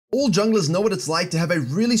All junglers know what it's like to have a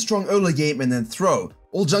really strong early game and then throw.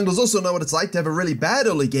 All junglers also know what it's like to have a really bad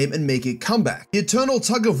early game and make a comeback. The eternal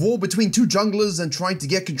tug of war between two junglers and trying to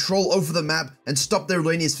get control over the map and stop their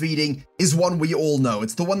lane's feeding is one we all know.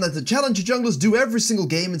 It's the one that the challenger junglers do every single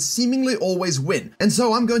game and seemingly always win. And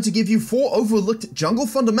so I'm going to give you 4 overlooked jungle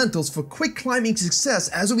fundamentals for quick climbing success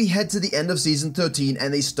as we head to the end of Season 13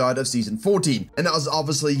 and the start of Season 14. And as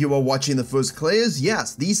obviously you are watching the first clears,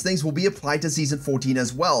 yes, these things will be applied to Season 14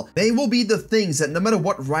 as well. They will be the things that no matter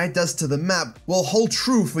what Riot does to the map will hold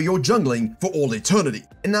true for your jungling for all eternity.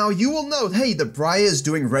 And now you will note, hey, the Briar is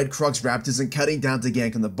doing red Crux Raptors and cutting down to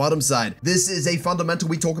gank on the bottom side. This is a fundamental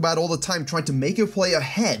we talk about all the time, trying to make a play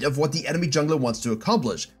ahead of what the enemy jungler wants to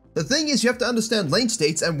accomplish. The thing is, you have to understand lane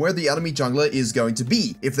states and where the enemy jungler is going to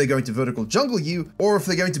be, if they're going to vertical jungle you, or if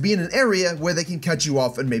they're going to be in an area where they can cut you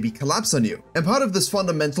off and maybe collapse on you. And part of this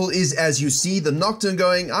fundamental is, as you see the Nocturne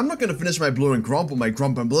going, I'm not going to finish my blue and grump or my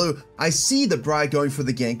grump and blue. I see the Briar going for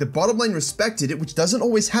the gank. The bottom lane respected it, which doesn't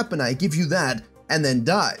always happen, I give you that, and then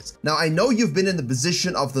dies. Now, I know you've been in the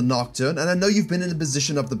position of the Nocturne, and I know you've been in the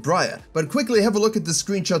position of the Briar, but quickly have a look at the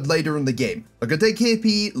screenshot later in the game. Look at their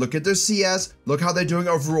KP, look at their CS, look how they're doing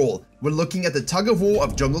overall. We're looking at the tug of war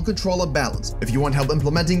of jungle control and balance. If you want help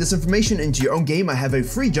implementing this information into your own game, I have a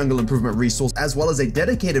free jungle improvement resource as well as a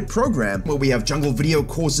dedicated program where we have jungle video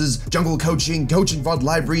courses, jungle coaching VOD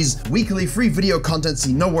libraries, weekly free video content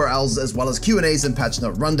seen nowhere else, as well as Q&As and patch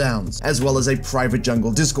note rundowns, as well as a private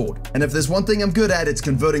jungle Discord. And if there's one thing I'm good at, it's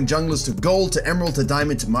converting junglers to gold, to emerald, to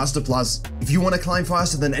diamond, to master plus. If you want to climb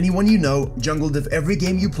faster than anyone you know, jungle div every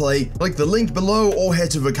game you play, click the link below or head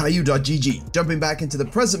to virkayu.gg. Jumping back into the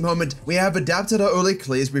present moment, we have adapted our early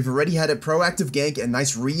clears. We've already had a proactive gank and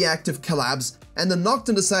nice reactive collabs, and the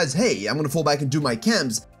Nocturne decides, hey, I'm gonna fall back and do my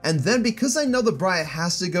camps. And then because I know the Briar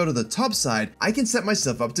has to go to the top side, I can set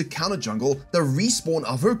myself up to counter jungle the respawn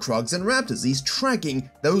of her Krugs and Raptors. He's tracking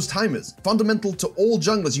those timers. Fundamental to all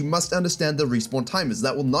junglers, you must understand the respawn timers.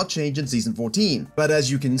 That will not change in Season 14. But as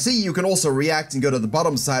you can see, you can also react and go to the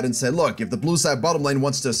bottom side and say, look, if the blue side bottom lane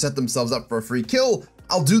wants to set themselves up for a free kill,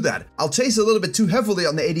 I'll do that. I'll chase a little bit too heavily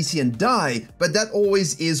on the ADC and die, but that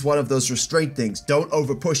always is one of those restraint things. Don't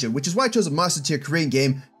over push it, which is why I chose a Master Tier Korean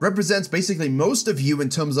game. Represents basically most of you in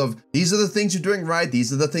terms of these are the things you're doing right,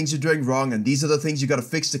 these are the things you're doing wrong, and these are the things you gotta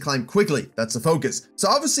fix to climb quickly. That's the focus. So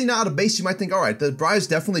obviously now out of base, you might think, all right, the Briar's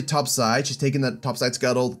definitely top side. She's taking that top side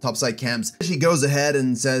scuttle, the top side camps. She goes ahead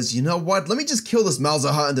and says, you know what? Let me just kill this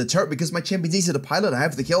Malzahar and the turret because my champion's easy to pilot. I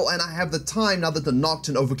have the kill and I have the time now that the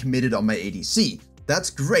Nocturne overcommitted on my ADC.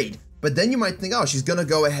 That's great. But then you might think, oh, she's gonna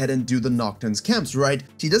go ahead and do the Nocturne's camps, right?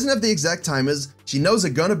 She doesn't have the exact timers. She knows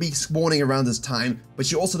they're gonna be spawning around this time, but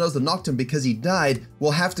she also knows the Nocturne, because he died,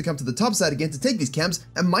 will have to come to the top side again to take these camps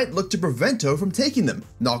and might look to prevent her from taking them.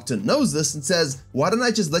 Nocturne knows this and says, why don't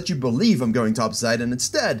I just let you believe I'm going top side and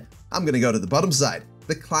instead, I'm gonna go to the bottom side.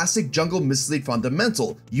 The classic jungle mislead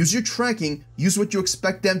fundamental. Use your tracking, use what you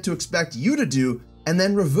expect them to expect you to do, and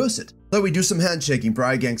then reverse it. So we do some handshaking.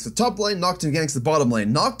 Briar ganks the top lane, Nocturne ganks the bottom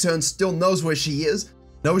lane. Nocturne still knows where she is,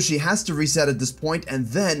 knows she has to reset at this point, and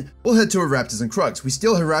then we'll head to her Raptors and Krugs. We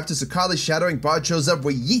steal her Raptors, Akali shadowing, Bard shows up,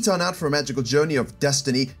 we yeet on out for a magical journey of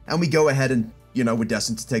destiny, and we go ahead and, you know, we're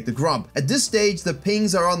destined to take the grump. At this stage, the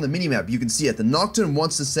pings are on the minimap. You can see it. The Nocturne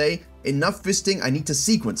wants to say, enough fisting, I need to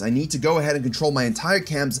sequence. I need to go ahead and control my entire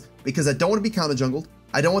camps because I don't want to be counter jungled.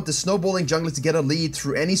 I don't want the snowballing jungler to get a lead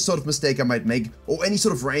through any sort of mistake I might make or any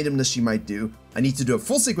sort of randomness she might do. I need to do a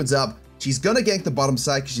full sequence up. She's gonna gank the bottom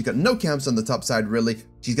side because she's got no camps on the top side really.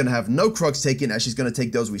 She's gonna have no Krugs taken as she's gonna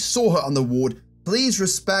take those. We saw her on the ward. Please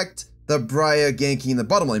respect the Briar ganking in the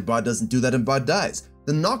bottom lane. Bard doesn't do that and Bard dies.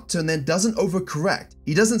 The Nocturne then doesn't overcorrect.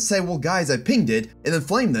 He doesn't say, well guys, I pinged it, and then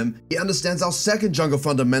flame them. He understands our second jungle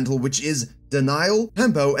fundamental, which is denial,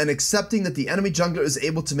 tempo, and accepting that the enemy jungler is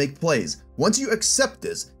able to make plays. Once you accept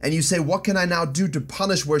this, and you say, what can I now do to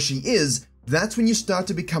punish where she is, that's when you start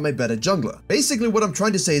to become a better jungler. Basically, what I'm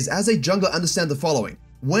trying to say is, as a jungler, understand the following.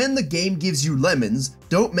 When the game gives you lemons,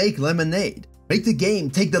 don't make lemonade. Make the game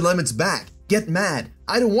take the lemons back. Get mad.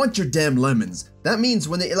 I don't want your damn lemons. That means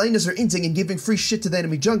when the laners are inting and giving free shit to the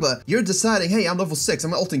enemy jungler, you're deciding, hey, I'm level 6,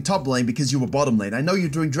 I'm ulting top lane because you were bottom lane. I know you're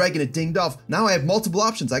doing dragon and dinged off. Now I have multiple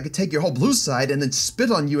options. I could take your whole blue side and then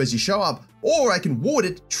spit on you as you show up, or I can ward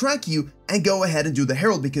it, track you, and go ahead and do the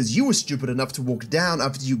herald because you were stupid enough to walk down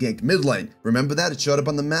after you ganked mid lane. Remember that? It showed up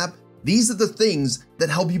on the map. These are the things that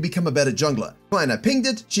help you become a better jungler. Fine, I pinged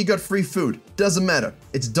it, she got free food. Doesn't matter,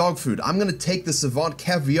 it's dog food. I'm gonna take the Savant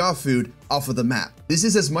caviar food off of the map. This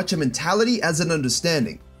is as much a mentality as an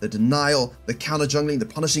understanding. The denial, the counter jungling, the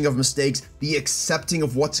punishing of mistakes, the accepting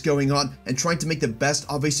of what's going on, and trying to make the best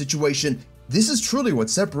of a situation. This is truly what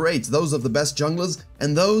separates those of the best junglers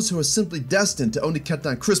and those who are simply destined to only cut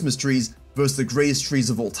down Christmas trees versus the greatest trees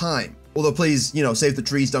of all time. Although please, save the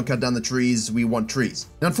trees, don't cut down the trees, we want trees.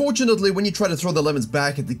 Now, unfortunately, when you try to throw the lemons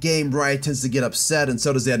back at the game, Briar tends to get upset, and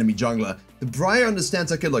so does the enemy jungler. The Briar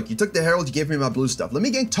understands, okay, look, you took the Herald, you gave me my blue stuff. Let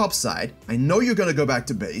me gank top side. I know you're gonna go back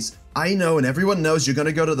to base. I know, and everyone knows you're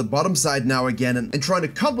gonna go to the bottom side now again and try to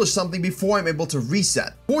accomplish something before I'm able to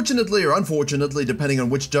reset. Fortunately or unfortunately, depending on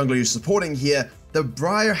which jungler you're supporting here, the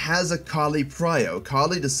Briar has a Kali prio.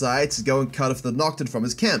 Kali decides to go and cut off the Nocturne from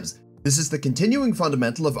his chems. This is the continuing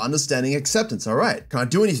fundamental of understanding acceptance, alright, can't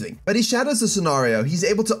do anything. But he shatters the scenario, he's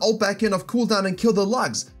able to ult back in off cooldown and kill the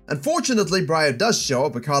lugs. Unfortunately, Briar does show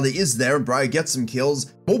up, Akali is there, and Briar gets some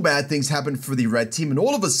kills. More bad things happen for the red team, and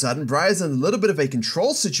all of a sudden, Briar's in a little bit of a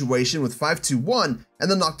control situation with 5-2-1, and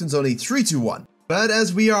the Nocturne's only 3-2-1. But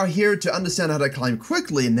as we are here to understand how to climb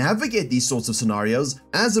quickly and navigate these sorts of scenarios,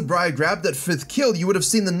 as the Briar grabbed that 5th kill, you would have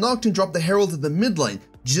seen the Nocturne drop the Herald in the mid lane,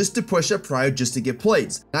 just to push up Briar just to get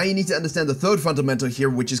plays. Now you need to understand the third fundamental here,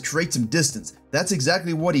 which is create some distance. That's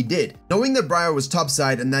exactly what he did. Knowing that Briar was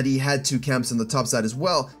topside and that he had 2 camps on the top side as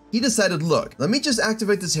well, he decided, look, let me just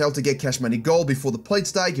activate this Herald to get cash money gold before the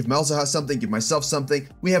plates die, give Malzahar something, give myself something.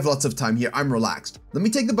 We have lots of time here, I'm relaxed. Let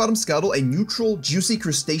me take the bottom scuttle, a neutral, juicy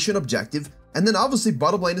crustacean objective, and then obviously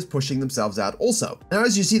bottom lane is pushing themselves out also. Now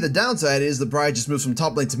as you see, the downside is the Briar just moves from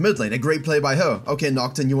top lane to mid lane, a great play by her. Okay,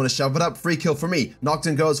 Nocturne, you want to shove it up? Free kill for me.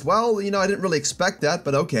 Nocturne goes, well, I didn't really expect that,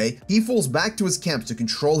 but okay. He falls back to his camp to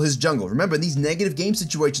control his jungle. Remember, in these negative game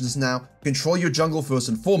situations now, control your jungle first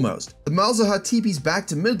and foremost. The Malzahar TP's back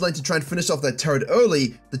to mid lane to try and finish off that turret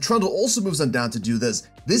early. The Trundle also moves on down to do this.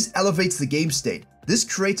 This elevates the game state. This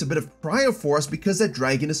creates a bit of prio for us because that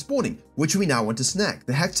dragon is spawning, which we now want to snack.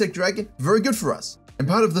 The Hextech dragon, very good for us. And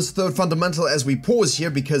part of this third fundamental as we pause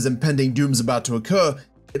here because impending doom is about to occur,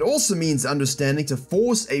 it also means understanding to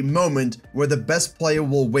force a moment where the best player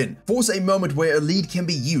will win. Force a moment where a lead can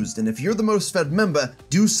be used, and if you're the most fed member,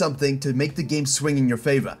 do something to make the game swing in your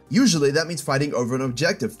favor. Usually that means fighting over an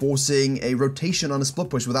objective, forcing a rotation on a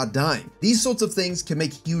split push without dying. These sorts of things can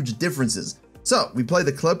make huge differences. So, we play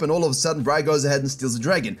the clip and all of a sudden Briar goes ahead and steals the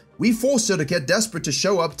dragon. We force her to get desperate to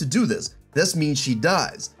show up to do this. This means she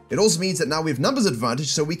dies. It also means that now we have numbers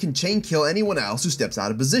advantage so we can chain kill anyone else who steps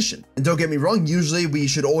out of position. And don't get me wrong, usually we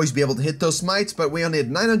should always be able to hit those smites, but we only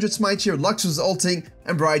had 900 smites here, Lux was ulting,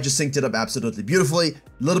 and Briar just synced it up absolutely beautifully.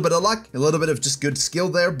 A little bit of luck, a little bit of just good skill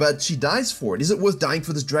there, but she dies for it. Is it worth dying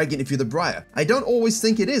for this dragon if you're the Briar? I don't always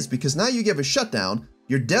think it is, because now you give a shutdown,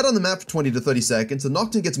 you're dead on the map for 20 to 30 seconds, the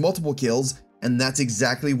Nocturne gets multiple kills, and that's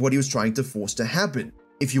exactly what he was trying to force to happen.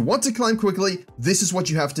 If you want to climb quickly, this is what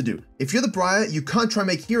you have to do. If you're the Briar, you can't try and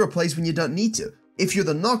make hero plays when you don't need to. If you're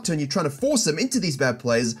the Nocturne, you're trying to force them into these bad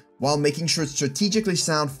plays while making sure it's strategically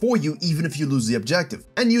sound for you even if you lose the objective.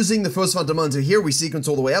 And using the first fundamental here, we sequence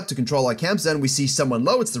all the way up to control our camps, and we see someone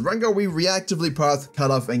low, it's the Rengar, we reactively path,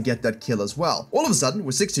 cut off, and get that kill as well. All of a sudden,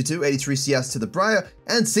 we're 622, 83 CS to the Briar,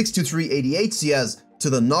 and 623, 88 CS to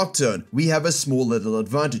the Nocturne. We have a small little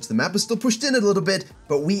advantage. The map is still pushed in a little bit,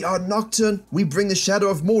 but we are Nocturne, we bring the Shadow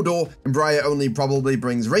of Mordor, and Briar only probably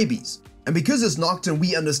brings rabies. And because it's Nocturne,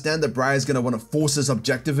 we understand that Briar is going to want to force his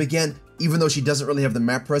objective again, even though she doesn't really have the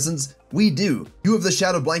map presence. We do. You have the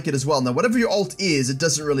Shadow Blanket as well. Now, whatever your ult is, it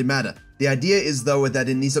doesn't really matter. The idea is, though, that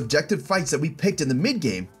in these objective fights that we picked in the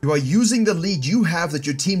mid-game, you are using the lead you have that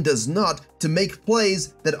your team does not to make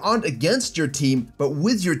plays that aren't against your team, but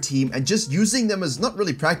with your team, and just using them as not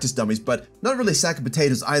really practice dummies, but not really sack of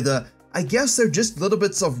potatoes either. I guess they're just little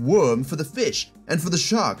bits of worm for the fish and for the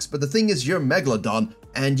sharks, but the thing is you're Megalodon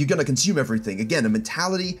and you're gonna consume everything. Again, a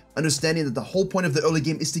mentality, understanding that the whole point of the early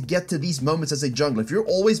game is to get to these moments as a jungler. If you're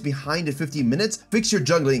always behind at 15 minutes, fix your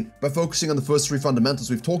jungling by focusing on the first 3 fundamentals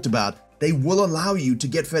we've talked about. They will allow you to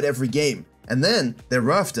get fed every game. And then,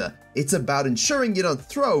 thereafter, it's about ensuring you don't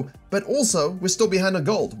throw, but also, we're still behind on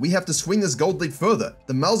gold. We have to swing this gold lead further.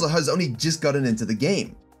 The Malzahar has only just gotten into the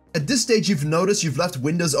game. At this stage, you've noticed you've left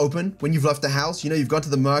windows open when you've left the house. You've gone to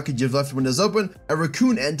the market, you've left windows open. A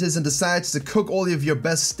raccoon enters and decides to cook all of your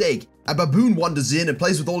best steak. A baboon wanders in and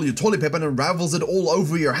plays with all your toilet paper and unravels it all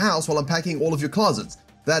over your house while unpacking all of your closets.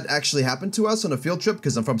 That actually happened to us on a field trip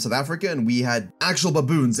because I'm from South Africa and we had actual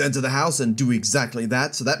baboons enter the house and do exactly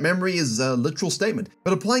that. So that memory is a literal statement.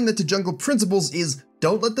 But applying that to jungle principles is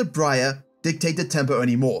don't let the Briar dictate the tempo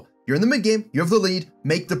anymore. You're in the mid-game, you have the lead,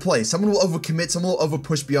 make the play. Someone will overcommit, someone will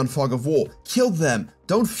overpush beyond fog of war. Kill them,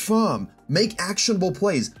 don't farm. make actionable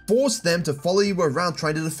plays, force them to follow you around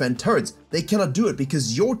trying to defend turrets. They cannot do it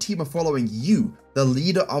because your team are following you, the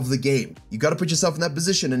leader of the game. You gotta put yourself in that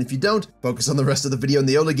position, and if you don't, focus on the rest of the video in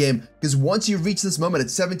the early game, because once you reach this moment at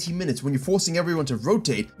 17 minutes when you're forcing everyone to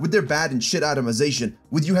rotate with their bad and shit itemization,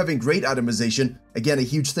 with you having great itemization, again, a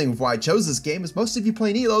huge thing of why I chose this game is most of you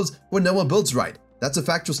playing elos where no one builds right. That's a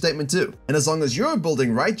factual statement too. And as long as you're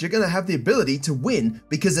building right, you're gonna have the ability to win,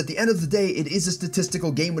 because at the end of the day, it is a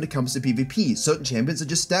statistical game when it comes to PvP. Certain champions are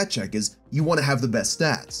just stat checkers. You wanna have the best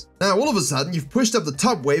stats. Now, all of a sudden, you've pushed up the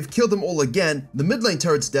top wave, killed them all again, the mid lane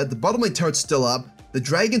turret's dead, the bottom lane turret's still up, the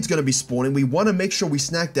dragon's gonna be spawning, we wanna make sure we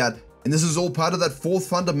snack that. And this is all part of that fourth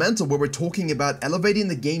fundamental where we're talking about elevating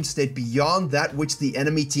the game state beyond that which the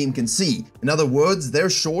enemy team can see. In other words, they're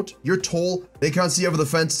short, you're tall, they can't see over the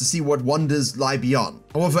fence to see what wonders lie beyond.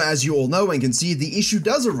 However, as you all know and can see, the issue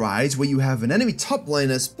does arise where you have an enemy top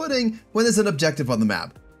laner splitting when there's an objective on the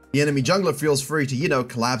map. The enemy jungler feels free to,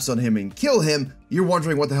 collapse on him and kill him. You're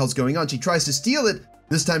wondering what the hell's going on. She tries to steal it.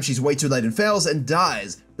 This time she's way too late and fails and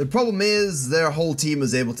dies. The problem is their whole team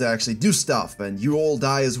is able to actually do stuff and you all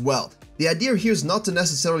die as well. The idea here is not to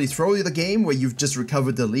necessarily throw you the game where you've just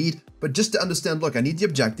recovered the lead, but just to understand, look, I need the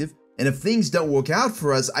objective, and if things don't work out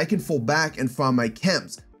for us, I can fall back and farm my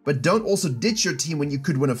camps. But don't also ditch your team when you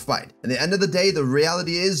could win a fight. At the end of the day, the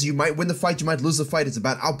reality is you might win the fight, you might lose the fight. It's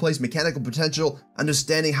about outplays, mechanical potential,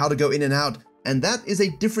 understanding how to go in and out. And that is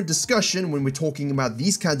a different discussion when we're talking about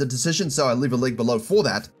these kinds of decisions, so I'll leave a link below for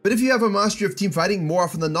that. But if you have a mastery of team fighting, more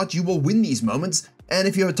often than not, you will win these moments. And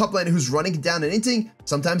if you have a top laner who's running down and inting,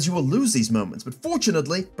 sometimes you will lose these moments. But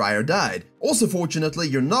fortunately, Briar died. Also fortunately,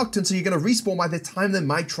 you're Nocturne, so you're going to respawn by the time they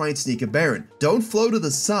might try and sneak a Baron. Don't flow to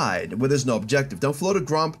the side where there's no objective. Don't flow to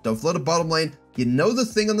Gromp, don't flow to bottom lane. You know the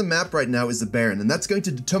thing on the map right now is the Baron, and that's going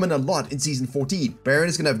to determine a lot in Season 14. Baron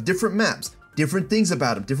is going to have different maps, different things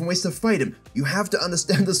about him, different ways to fight him. You have to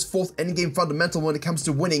understand this fourth endgame fundamental when it comes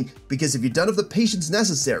to winning, because if you don't have the patience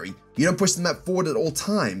necessary, you don't push the map forward at all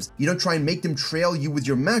times, you don't try and make them trail you with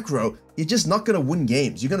your macro, you're just not going to win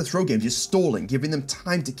games. You're going to throw games, you're stalling, giving them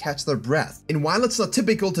time to catch their breath. And while it's not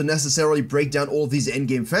typical to necessarily break down all these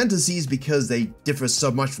endgame fantasies because they differ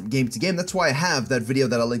so much from game to game, that's why I have that video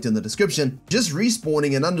that I linked in the description. Just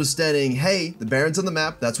respawning and understanding, hey, the Baron's on the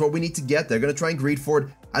map, that's what we need to get, they're going to try and greed for it.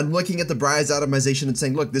 I'm looking at the Briar's itemization and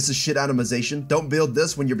saying, look, this is shit itemization, don't build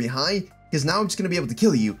this when you're behind, because now I'm just going to be able to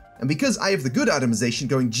kill you. And because I have the good itemization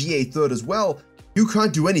going GA third as well, you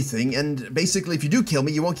can't do anything, and basically if you do kill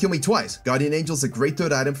me, you won't kill me twice. Guardian Angel's a great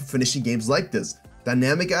third item for finishing games like this.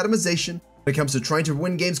 Dynamic itemization, when it comes to trying to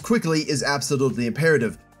win games quickly, is absolutely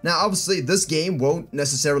imperative. Now obviously this game won't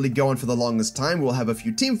necessarily go on for the longest time. We'll have a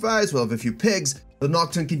few team fights, we'll have a few pigs. The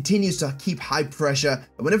Nocturne continues to keep high pressure,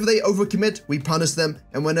 and whenever they overcommit, we punish them,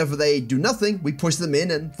 and whenever they do nothing, we push them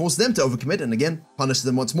in and force them to overcommit, and again, punish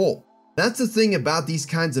them once more. That's the thing about these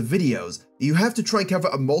kinds of videos. You have to try and cover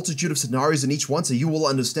a multitude of scenarios in each one so you will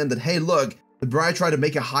understand that, hey look, the Briar tried to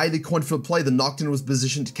make a highly confident play, the Nocturne was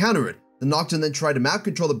positioned to counter it. The Nocturne then tried to map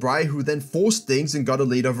control the Briar, who then forced things and got a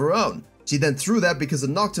lead of her own. She then threw that because the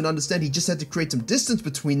Nocturne understood he just had to create some distance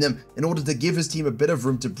between them in order to give his team a bit of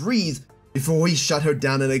room to breathe before he shut her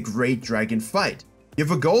down in a great dragon fight. You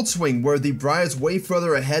have a gold swing where the Briar's way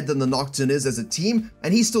further ahead than the Nocturne is as a team,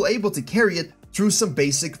 and he's still able to carry it through some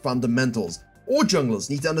basic fundamentals. All junglers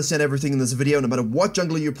need to understand everything in this video. No matter what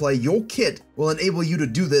jungler you play, your kit will enable you to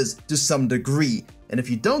do this to some degree. And if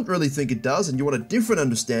you don't really think it does and you want a different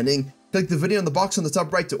understanding, click the video in the box on the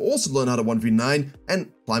top right to also learn how to 1v9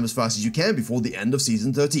 and climb as fast as you can before the end of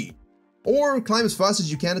Season 13. Or climb as fast as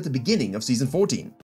you can at the beginning of Season 14.